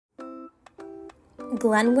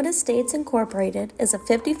Glenwood Estates Inc. is a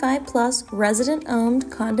 55-plus resident-owned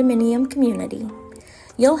condominium community.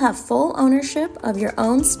 You'll have full ownership of your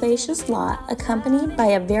own spacious lot accompanied by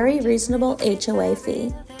a very reasonable HOA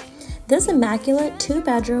fee. This immaculate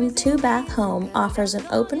 2-bedroom, 2-bath home offers an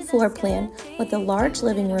open floor plan with a large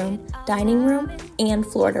living room, dining room, and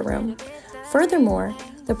Florida room. Furthermore,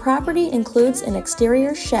 the property includes an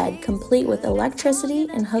exterior shed complete with electricity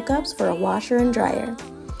and hookups for a washer and dryer.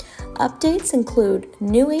 Updates include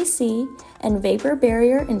new AC and vapor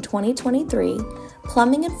barrier in 2023,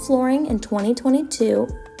 plumbing and flooring in 2022,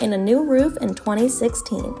 and a new roof in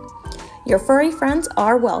 2016. Your furry friends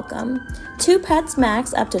are welcome. 2 pets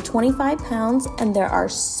max up to 25 pounds, and there are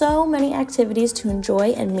so many activities to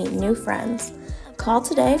enjoy and meet new friends. Call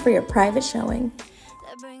today for your private showing.